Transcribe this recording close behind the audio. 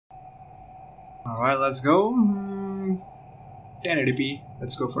Alright, let's go. 1080p.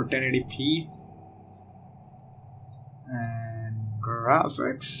 Let's go for 1080p. And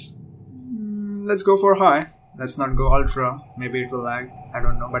graphics. Let's go for high. Let's not go ultra. Maybe it will lag. I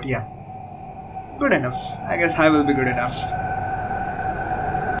don't know, but yeah. Good enough. I guess high will be good enough.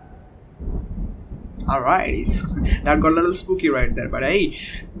 Alrighty. That got a little spooky right there, but hey.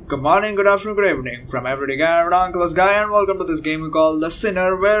 Good morning, good afternoon, good evening from everyday guy, ridiculous guy, and welcome to this game we call The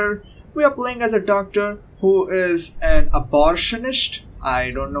Sinner, where we are playing as a doctor who is an abortionist.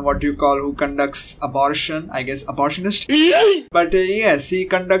 I don't know what you call who conducts abortion. I guess abortionist. But yes, he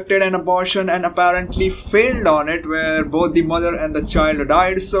conducted an abortion and apparently failed on it, where both the mother and the child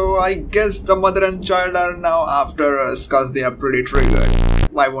died. So I guess the mother and child are now after us because they are pretty triggered.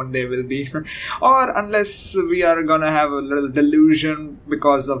 Why won't they will be? Or unless we are gonna have a little delusion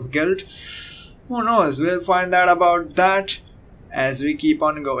because of guilt. Who knows? We'll find out about that as we keep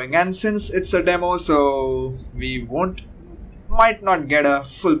on going. And since it's a demo, so we might not get a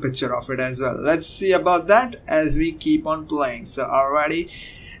full picture of it as well. Let's see about that as we keep on playing. So alrighty,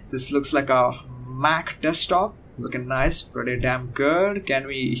 this looks like a Mac desktop, looking nice, pretty damn good. Can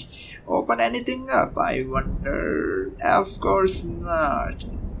we open anything up? I wonder. Of course not,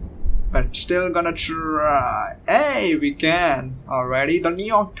 but still gonna try. Hey, we can. Alrighty, the New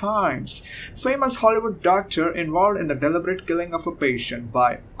York Times. Famous Hollywood doctor involved in the deliberate killing of a patient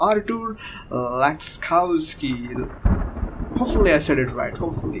by Artur Laskowski. Hopefully I said it right,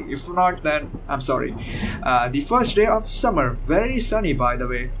 hopefully. If not, then I'm sorry. The first day of summer, very sunny by the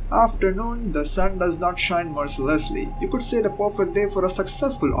way. Afternoon, the sun does not shine mercilessly. You could say the perfect day for a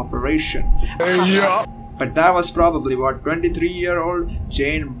successful operation. Yeah. But that was probably what 23-year-old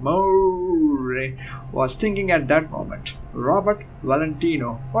Jane Moore was thinking at that moment. Robert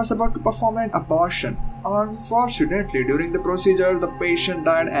Valentino was about to perform an abortion. Unfortunately, during the procedure, the patient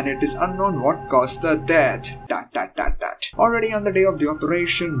died and it is unknown what caused the death. Already on the day of the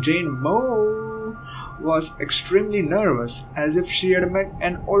operation, Jane Moore was extremely nervous, as if she had met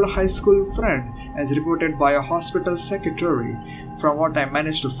an old high school friend, as reported by a hospital secretary. From what I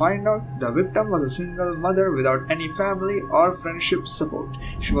managed to find out, the victim was a single mother without any family or friendship support.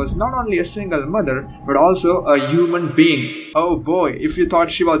 She was not only a single mother, but also a human being. Oh boy, if you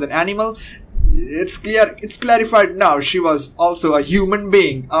thought she was an animal, it's clarified now. She was also a human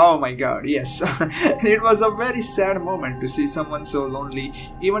being. Oh my god, yes. It was a very sad moment to see someone so lonely,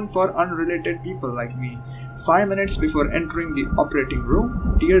 even for unrelated people like me. 5 minutes before entering the operating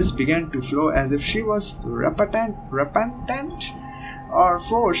room, tears began to flow as if she was repentant or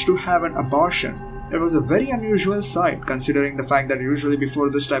forced to have an abortion. It was a very unusual sight, considering the fact that usually before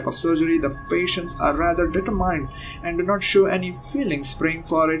this type of surgery, the patients are rather determined and do not show any feelings, praying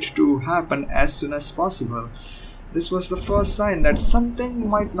for it to happen as soon as possible. This was the first sign that something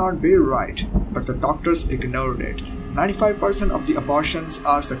might not be right, but the doctors ignored it. 95% of the abortions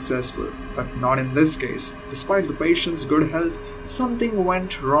are successful, but not in this case. Despite the patient's good health, something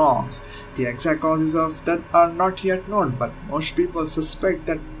went wrong. The exact causes of death are not yet known, but most people suspect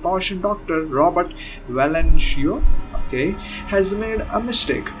that abortion doctor Robert Valentino has made a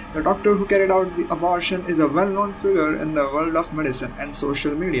mistake. The doctor who carried out the abortion is a well-known figure in the world of medicine and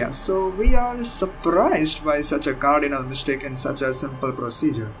social media, so we are surprised by such a cardinal mistake in such a simple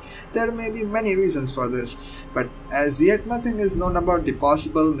procedure. There may be many reasons for this, but as yet nothing is known about the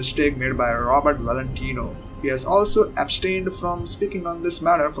possible mistake made by Robert Valentino. He has also abstained from speaking on this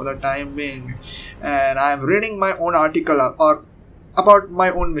matter for the time being, and I am reading my own article about my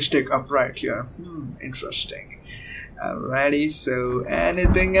own mistake up right here. Interesting. Alrighty, so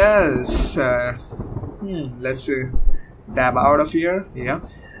anything else? Let's dab out of here. Yeah.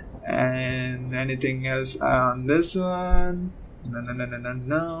 And anything else on this one?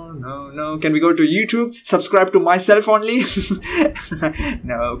 No. Can we go to YouTube? Subscribe to myself only?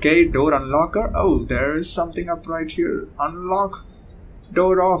 No, okay. Door unlocker. Oh, there is something up right here. Unlock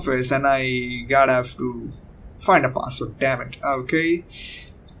door office, and I gotta have to find a password. Damn it. Okay.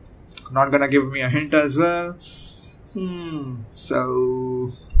 Not gonna give me a hint as well. So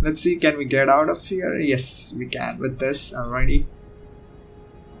let's see, can we get out of here? Yes, we can with this. Alrighty.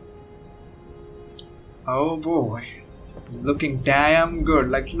 Oh boy, looking damn good.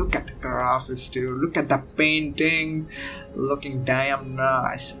 Like, look at the graphics too, look at the painting, looking damn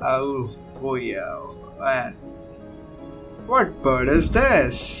nice. Oh boy, oh man, what bird is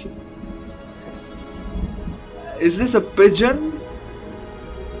this? Is this a pigeon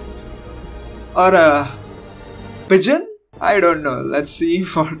or a pigeon? I don't know. Let's see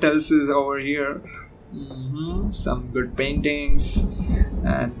what else is over here. Some good paintings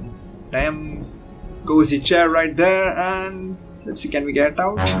and damn cozy chair right there. And let's see, can we get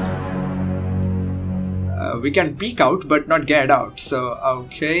out? We can peek out but not get out. So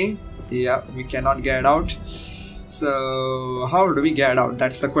okay, yeah, we cannot get out. So how do we get out?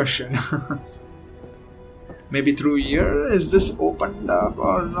 That's the question. Maybe through here? Is this opened up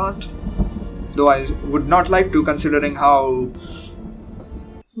or not? Though I would not like to, considering how...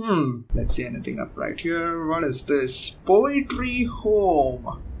 Let's see anything up right here. What is this? Poetry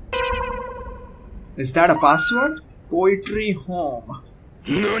home. Is that a password? Poetry home.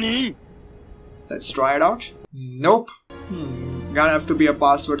 NANI? Let's try it out. Nope. Gotta have to be a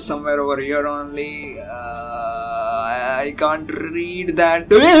password somewhere over here only. I can't read that.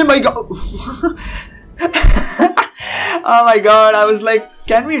 Oh my god! Oh my god, I was like,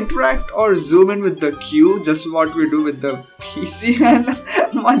 can we interact or zoom in with the queue? Just what we do with the PC, and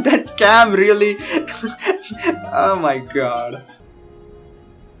that cam really... Oh my god.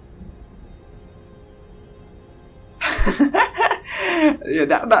 Yeah,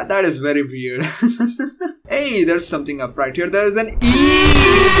 that is very weird. Hey, there's something up right here. There's an E.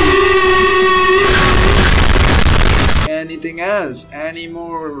 Anything else? Any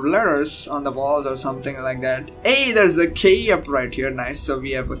more letters on the walls or something like that? Hey, there's a K up right here. Nice. So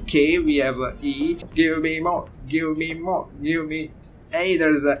we have a K, we have a E. Give me more, give me more, give me. Hey,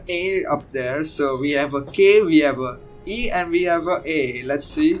 there's a A up there. So we have a K, we have a E, and we have a A. Let's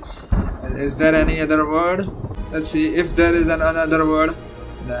see. Is there any other word? Let's see. If there is another word,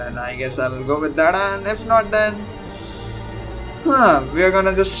 then I guess I will go with that. And if not, then we are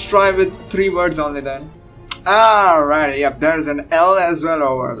gonna just try with 3 words only then. Alright, yep, there's an L as well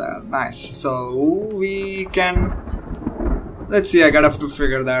over there. Nice. So we can... Let's see, I gotta have to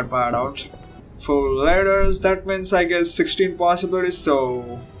figure that part out. 4 letters, that means I guess 16 possibilities.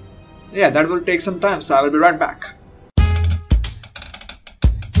 So yeah, that will take some time. So I will be right back.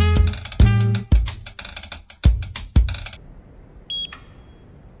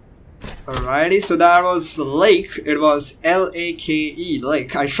 Alrighty, so that was lake. It was L-A-K-E,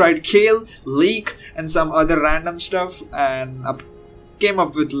 lake. I tried kale, leek, and some other random stuff, and came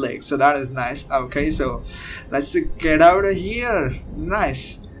up with lake. So that is nice. Okay, so let's get out of here.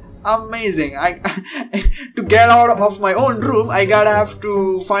 Nice, amazing. To get out of my own room, I gotta have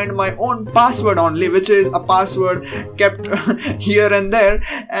to find my own password only, which is a password kept here and there,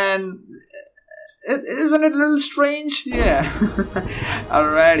 and isn't it a little strange? Yeah.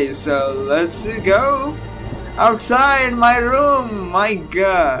 Alrighty, so let's go outside my room. My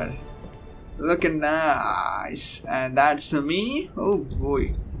god, looking nice. And that's me. Oh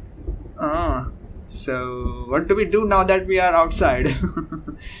boy. So what do we do now that we are outside?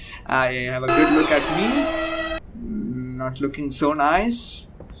 I have a good look at me. Not looking so nice.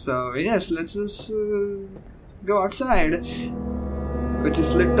 So yes, let's just go outside, which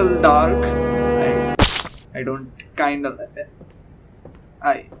is little dark. I don't kind of...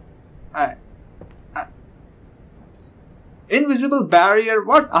 Invisible barrier?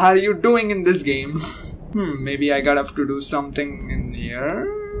 What are you doing in this game? Maybe I gotta have to do something in here.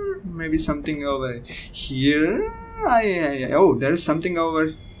 Maybe something over here. Oh, there's something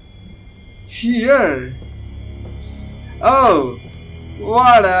over here. Oh,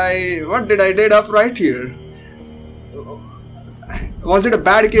 what did I did up right here? Was it a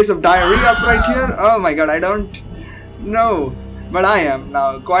bad case of diarrhea up right here? Oh my god, I don't know. But I am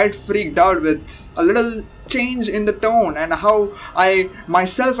now quite freaked out with a little change in the tone and how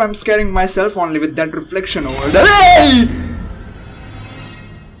I'm scaring myself only with that reflection over there. Hey!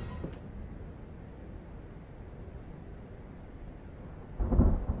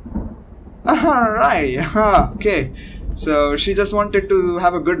 Alright, okay. So she just wanted to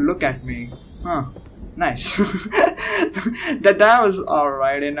have a good look at me. Nice. that was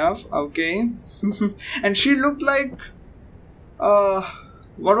alright enough. Okay. And she looked like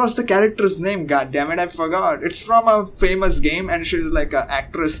what was the character's name? God damn it, I forgot. It's from a famous game, and she's like an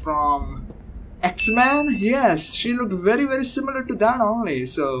actress from X-Men. Yes, she looked very, very similar to that only.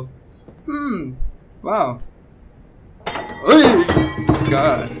 So wow. Oh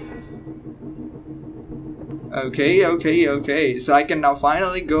god. Okay. So I can now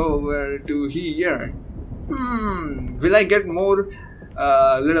finally go over to here. Will I get more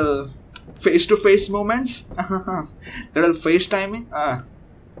little face-to-face moments? Little FaceTiming?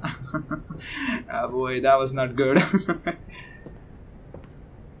 Oh boy, that was not good.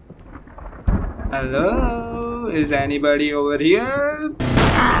 Hello? Is anybody over here?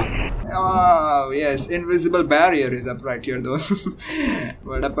 Oh yes, invisible barrier is up right here though.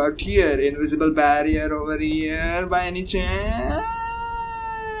 What about here? Invisible barrier over here by any chance?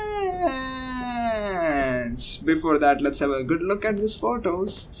 Before that, let's have a good look at these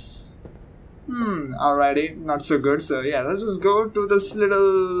photos. Alrighty, not so good. So yeah, let's just go to this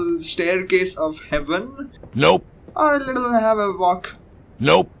little staircase of heaven. Nope. Or a little have a walk.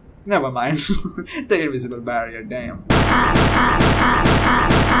 Nope. Never mind. The invisible barrier, damn.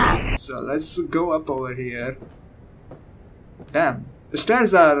 So let's go up over here. Damn, the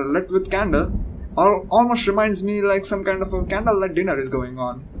stairs are lit with candle. Almost reminds me like some kind of a candlelit dinner is going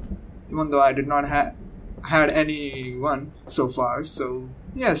on. Even though I did not had any one so far, so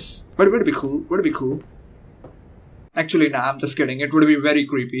yes. But would it be cool? Would it be cool? Actually, nah, I'm just kidding. It would be very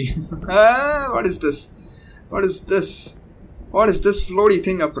creepy. What is this? What is this? What is this floaty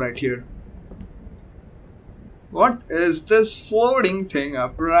thing up right here? What is this floating thing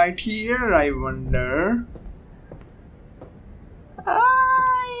up right here, I wonder?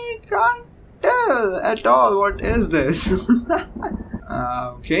 I can't tell at all what is this.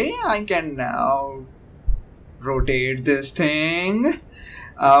 Okay, I can now rotate this thing.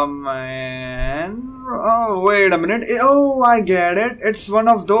 And oh, wait a minute. Oh, I get it. It's one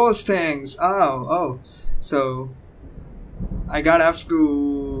of those things. Oh. So I gotta have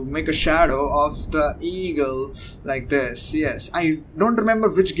to make a shadow of the eagle like this. Yes, I don't remember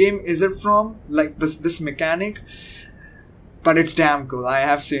which game is it from, like this mechanic, but it's damn cool. I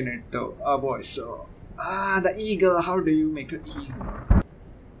have seen it though. Oh boy. So the eagle. How do you make an eagle?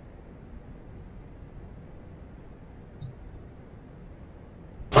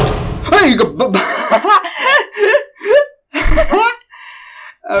 Hey,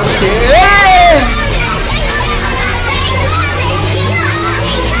 okay.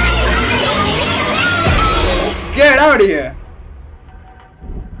 Get out of here!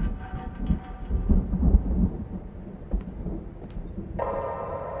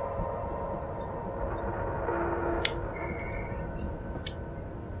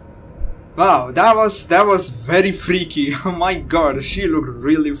 Wow, that was very freaky. Oh my god, she looked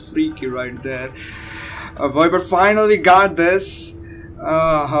really freaky right there. Oh boy, but finally we got this.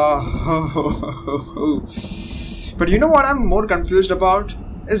 But you know what I'm more confused about?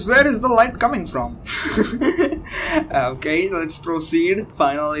 Is where is the light coming from? Okay, let's proceed.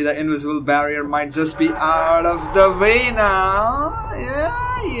 Finally, the invisible barrier might just be out of the way now.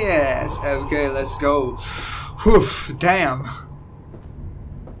 Yeah, yes. Okay, let's go. Whew, damn.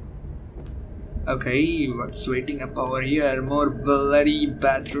 Okay, what's waiting up over here? More bloody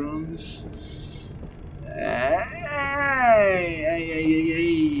bathrooms. Hey.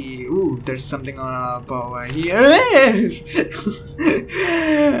 Ooh, there's something up over here.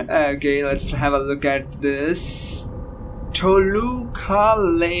 Okay, let's have a look at this. Toluca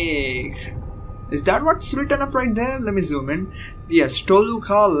Lake. Is that what's written up right there? Let me zoom in. Yes,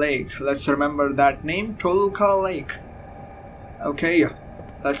 Toluca Lake. Let's remember that name, Toluca Lake. Okay,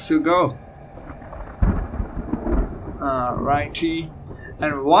 let's go. Alrighty.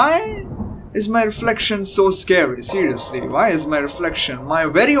 And why is my reflection so scary? Seriously, why is my reflection, my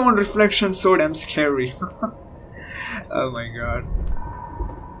very own reflection, so damn scary? Oh my god.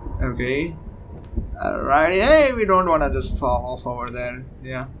 Okay. Alrighty. Hey, we don't want to just fall off over there.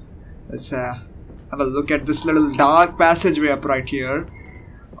 Yeah. Let's have a look at this little dark passageway up right here.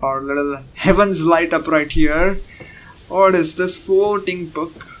 Or little heaven's light up right here. What is this floating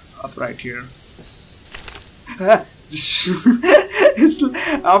book up right here?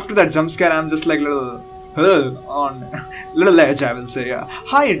 After that jump scare, I'm just like little edge, I will say. Yeah.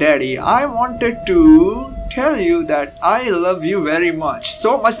 Hi daddy, I wanted to tell you that I love you very much.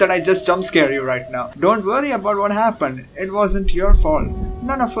 So much that I just jump scare you right now. Don't worry about what happened. It wasn't your fault.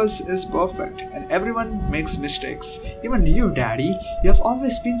 None of us is perfect and everyone makes mistakes. Even you, daddy. You have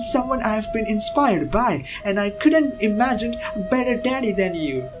always been someone I have been inspired by, and I couldn't imagine a better daddy than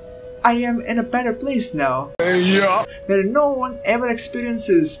you. I am in a better place now. Yeah. Where no one ever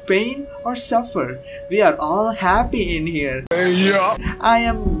experiences pain or suffer. We are all happy in here. Yeah. I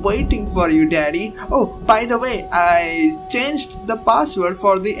am waiting for you, daddy. Oh, by the way, I changed the password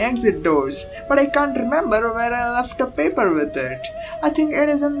for the exit doors, but I can't remember where I left a paper with it. I think it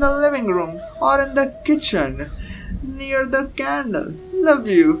is in the living room or in the kitchen near the candle. Love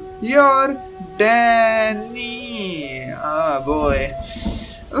you. Your Danny. Ah, boy.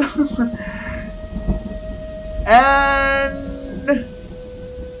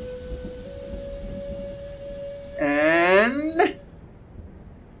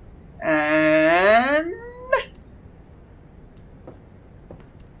 and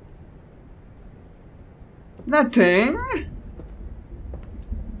nothing.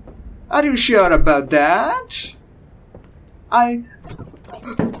 Are you sure about that? I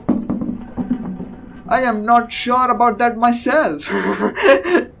am not sure about that myself.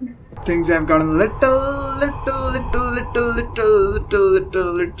 Things have gotten little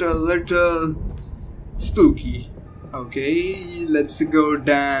little spooky. Okay, let's go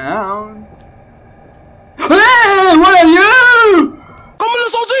down. Hey, what are you?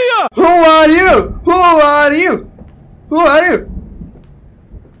 Who are you? Who are you? Who are you?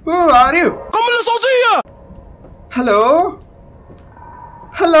 Who are you? Hello?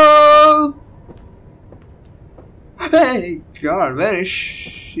 Hello? Hey, God, where is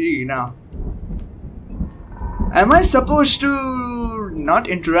she now? Am I supposed to not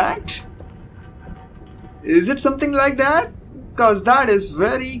interact? Is it something like that? Cause that is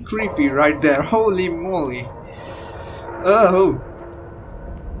very creepy right there. Holy moly. Oh.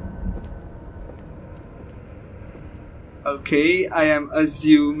 Okay, I am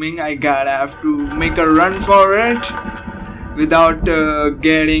assuming I gotta have to make a run for it without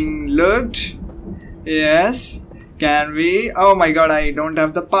getting looked. Yes. Can we? Oh my god, I don't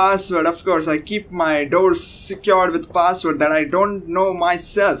have the password. Of course, I keep my doors secured with password that I don't know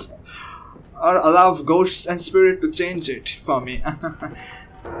myself. Or allow ghosts and spirit to change it for me.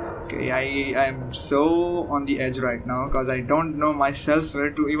 Okay, I am so on the edge right now because I don't know myself where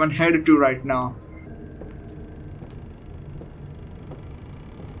to even head to right now.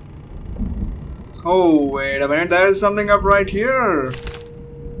 Oh, wait a minute, there's something up right here.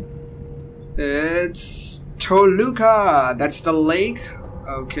 It's Toluca. That's the lake.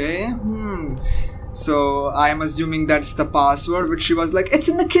 Okay. So I'm assuming that's the password, which she was like, it's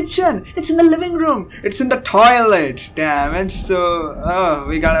in the kitchen, it's in the living room, it's in the toilet. Damn it. So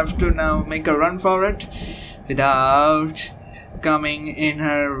we gotta have to now make a run for it without coming in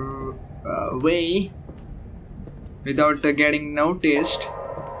her way, without getting noticed.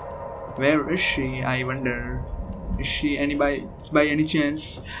 Where is she? I wonder. Is she by any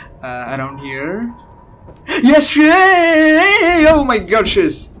chance around here? Yes, she is! Oh my god,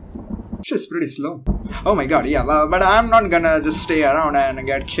 she's pretty slow. Oh my god, yeah, but I'm not gonna just stay around and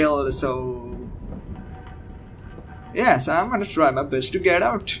get killed, so... Yes, I'm gonna try my best to get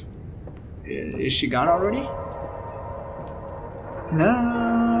out. Is she gone already?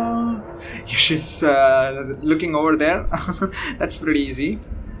 Hello? Yeah, she's looking over there. That's pretty easy.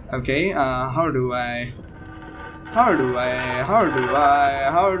 Okay, how do I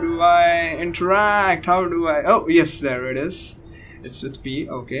interact? Oh, yes, there it is. It's with P.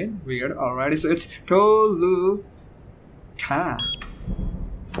 Okay, weird. Alrighty, so it's Toluca.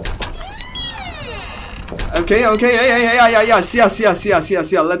 Okay, yeah.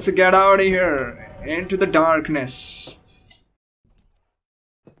 Yes. Let's get out of here into the darkness.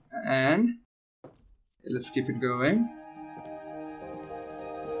 And let's keep it going.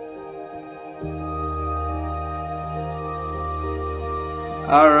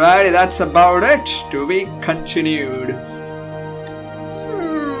 Alrighty, that's about it. To be continued.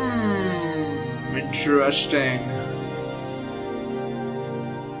 Interesting.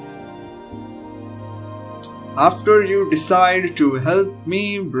 After you decide to help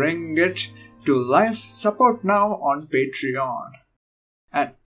me bring it to life, support now on Patreon.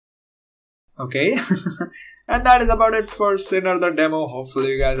 And okay. And that is about it for Sinner the demo.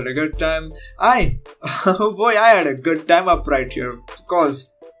 Hopefully you guys had a good time. Oh boy, I had a good time up right here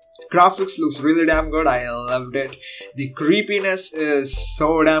because graphics looks really damn good. I loved it. The creepiness is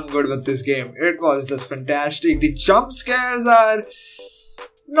so damn good with this game. It was just fantastic. The jump scares are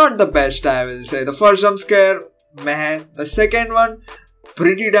not the best, I will say. The first jump scare, man. The second one,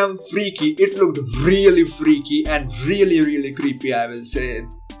 pretty damn freaky. It looked really freaky and really creepy, I will say.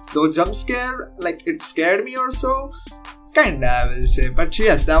 Though jump scare, like it scared me or so, kinda I will say. But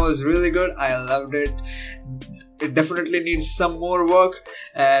yes, that was really good. I loved it. It definitely needs some more work,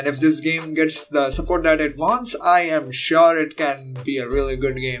 and if this game gets the support that it wants, I am sure it can be a really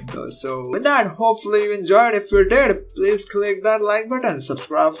good game though. So with that, hopefully you enjoyed. If you did, please click that like button,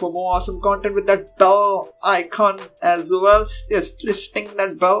 subscribe for more awesome content with that bell icon as well. Yes, please ding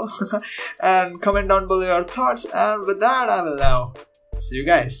that bell and comment down below your thoughts. And with that, I will now see you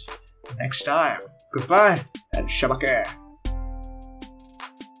guys next time. Goodbye and JUMPSCARE.